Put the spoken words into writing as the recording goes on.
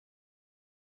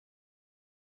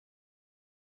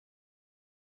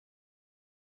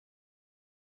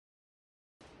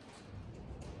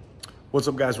What's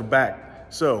up, guys? We're back.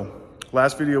 So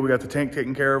last video we got the tank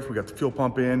taken care of, we got the fuel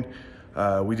pump in.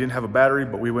 We didn't have a battery,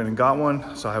 but we went and got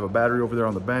one, so I have a battery over there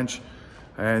on the bench.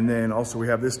 And then also we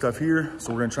have this stuff here,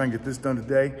 so we're gonna try and get this done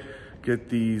today. Get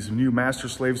these new master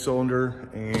slave cylinder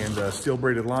and steel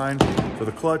braided line for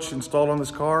the clutch installed on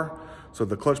this car, so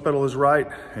the clutch pedal is right.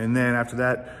 And then after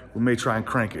that we may try and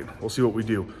crank it. We'll see what we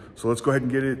do. So let's go ahead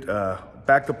and get it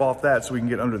backed up off that so we can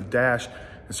get under the dash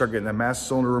and start getting that master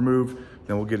cylinder removed.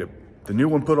 Then we'll get the new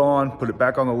one put on, put it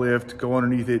back on the lift, go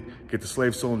underneath it, get the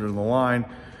slave cylinder in the line.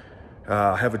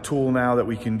 Have a tool now that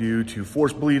we can do to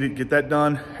force bleed it, get that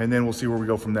done, and then we'll see where we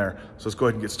go from there. So let's go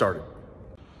ahead and get started.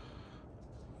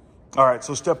 All right,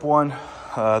 so step one,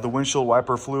 the windshield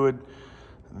wiper fluid.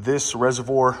 This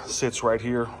reservoir sits right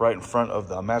here, right in front of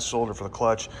the master cylinder for the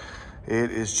clutch. It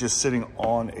is just sitting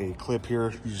on a clip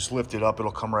here. You just lift it up,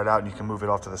 it'll come right out and you can move it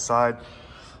off to the side.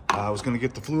 I was gonna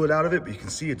get the fluid out of it, but you can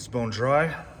see it's bone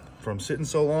dry from sitting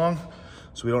so long,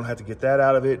 so we don't have to get that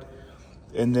out of it.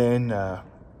 And then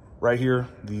right here,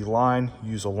 the line,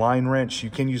 use a line wrench.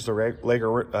 You can use the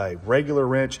regular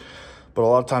wrench, but a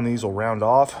lot of times these will round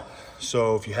off.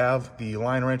 So if you have the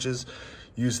line wrenches,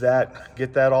 use that,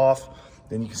 get that off.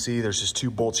 Then you can see there's just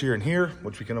two bolts here and here,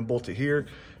 which we can unbolt it here.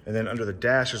 And then under the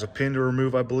dash, there's a pin to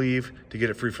remove, I believe, to get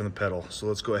it free from the pedal. So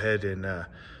let's go ahead and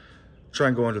try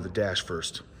and go under the dash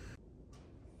first.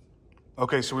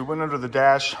 Okay, so we went under the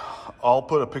dash. I'll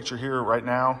put a picture here right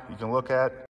now you can look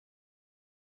at.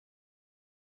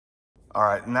 All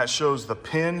right, and that shows the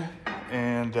pin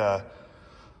and the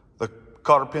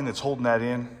cotter pin that's holding that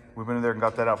in. We went in there and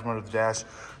got that out from under the dash.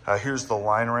 Here's the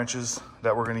line wrenches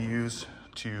that we're gonna use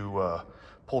to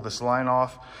pull this line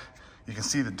off. You can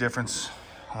see the difference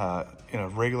in a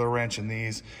regular wrench and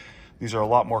these. These are a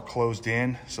lot more closed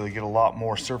in, so they get a lot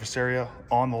more surface area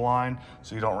on the line,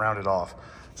 so you don't round it off.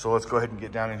 So let's go ahead and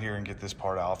get down in here and get this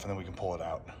part off, and then we can pull it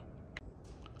out.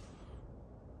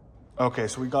 Okay,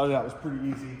 so we got it out. It's pretty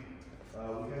easy. We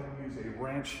have to use a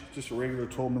wrench, just a regular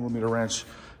 12mm wrench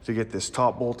to get this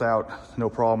top bolt out, no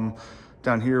problem.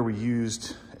 Down here we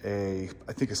used I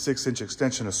think a 6-inch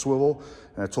extension of swivel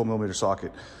and a 12mm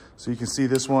socket. So you can see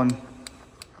this one,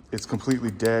 it's completely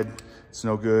dead. It's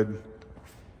no good.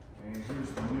 And here's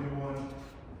the new one.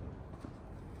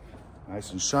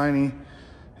 Nice and shiny.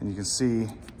 And you can see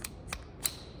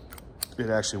it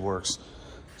actually works.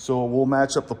 So we'll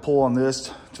match up the pull on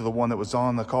this to the one that was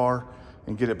on the car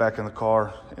and get it back in the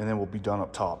car, and then we'll be done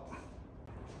up top.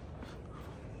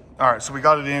 All right, so we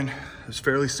got it in. It's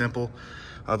fairly simple.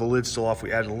 The lid's still off.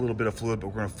 We added a little bit of fluid, but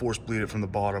we're gonna force bleed it from the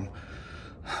bottom.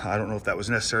 I don't know if that was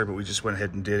necessary, but we just went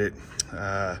ahead and did it.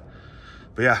 But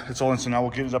yeah, it's all in. So now we'll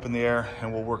get it up in the air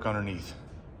and we'll work underneath.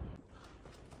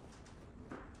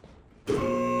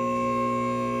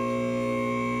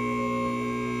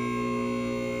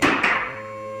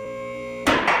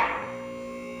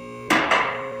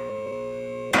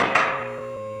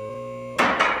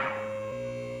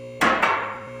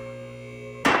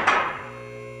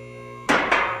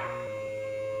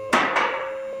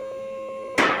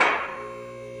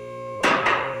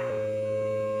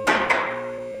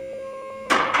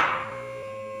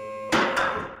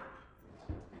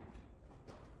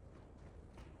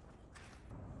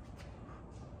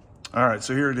 All right,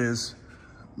 so here it is.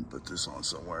 Put this on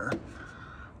somewhere.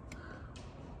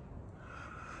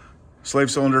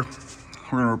 Slave cylinder,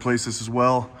 we're gonna replace this as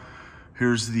well.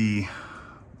 Here's the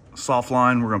soft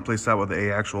line. We're gonna place that with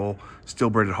a actual steel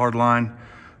braided hard line.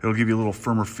 It'll give you a little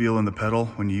firmer feel in the pedal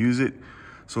when you use it.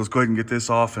 So let's go ahead and get this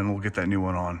off and we'll get that new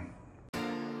one on.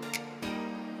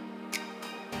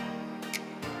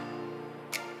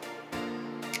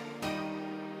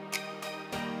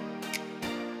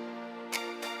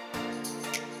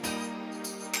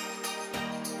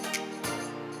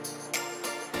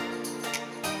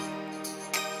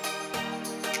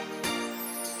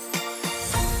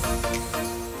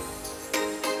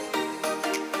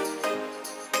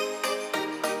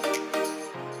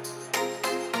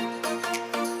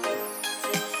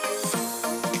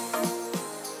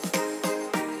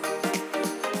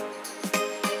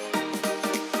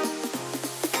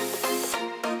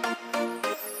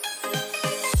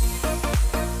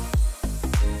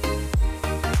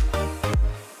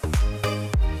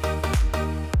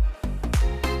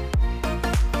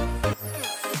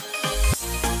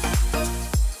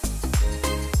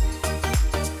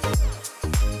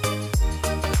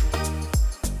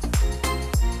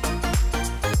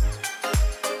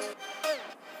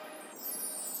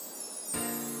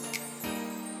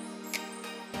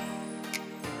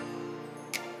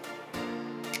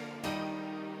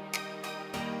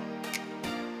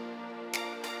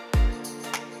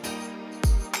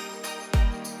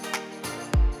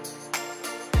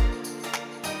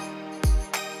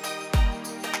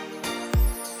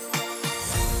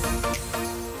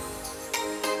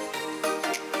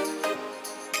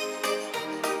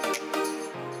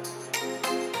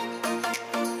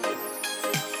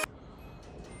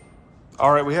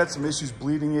 All right, we had some issues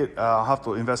bleeding it. I'll have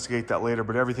to investigate that later,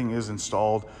 but everything is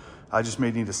installed. I just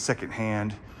may need a second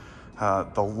hand.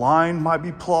 The line might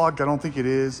be plugged. I don't think it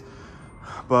is,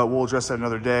 but we'll address that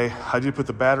another day. I did put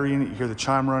the battery in it. You hear the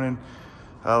chime running.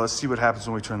 Let's see what happens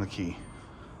when we turn the key.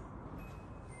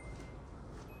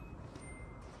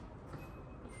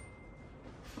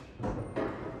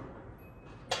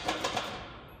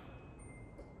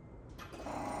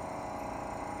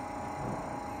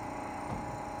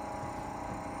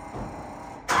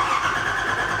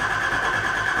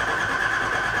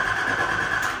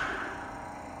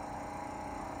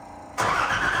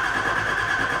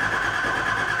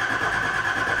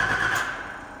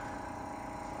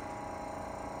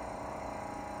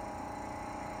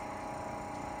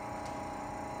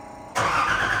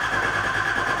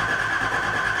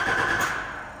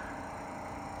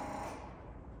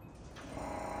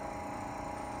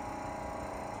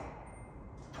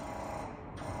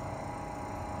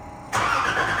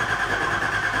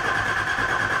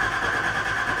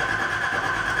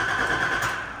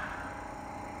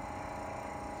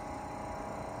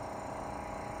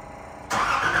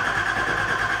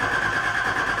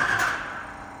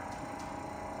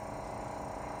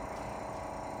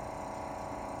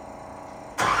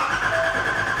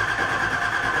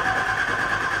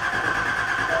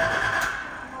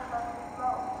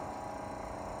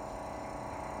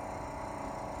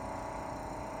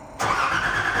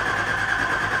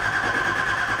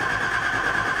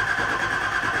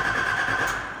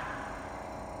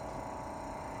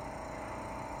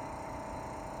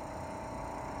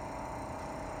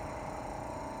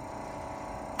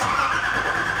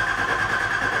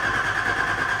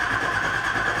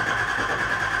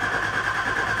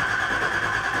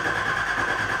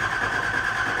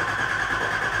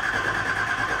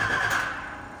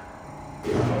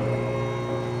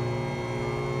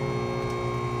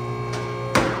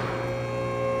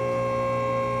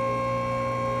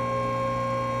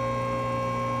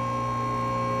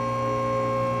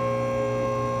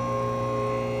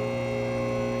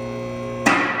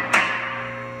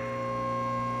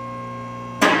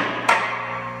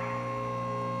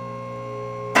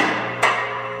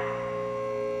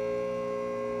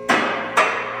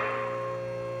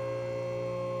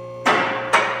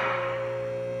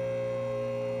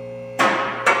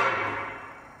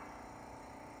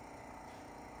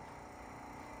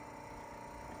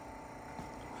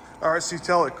 All right, so you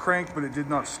tell it cranked, but it did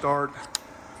not start.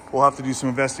 We'll have to do some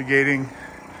investigating.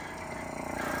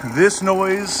 This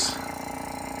noise,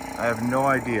 I have no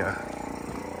idea.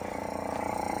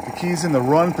 The key's in the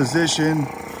run position.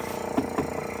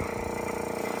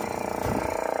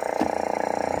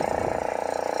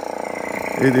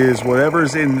 It is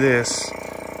whatever's in this.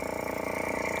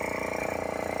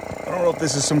 I don't know if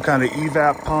this is some kind of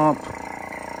evap pump,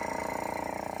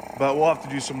 but we'll have to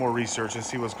do some more research and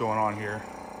see what's going on here.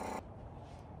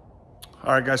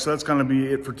 All right, guys, so that's gonna be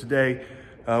it for today.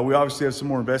 We obviously have some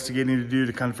more investigating to do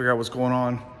to kind of figure out what's going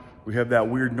on. We have that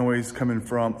weird noise coming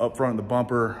from up front of the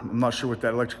bumper. I'm not sure what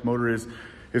that electric motor is.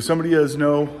 If somebody does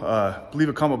know, leave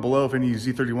a comment below if any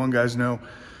Z31 guys know,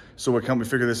 so we can help me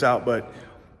figure this out. But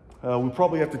we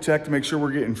probably have to check to make sure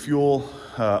we're getting fuel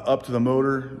up to the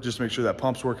motor, just to make sure that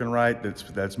pump's working right,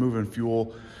 that's moving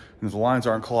fuel, and the lines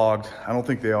aren't clogged. I don't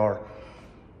think they are.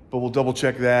 But we'll double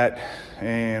check that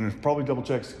and probably double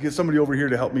check, get somebody over here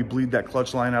to help me bleed that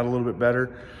clutch line out a little bit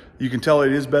better. You can tell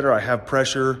it is better. I have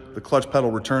pressure. The clutch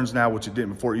pedal returns now, which it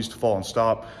didn't before. It used to fall and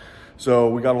stop. So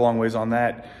we got a long ways on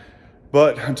that.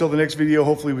 But until the next video,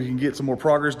 hopefully we can get some more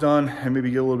progress done and maybe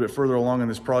get a little bit further along in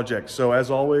this project. So as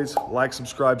always, like,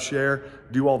 subscribe, share,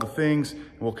 do all the things,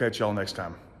 and we'll catch y'all next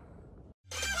time.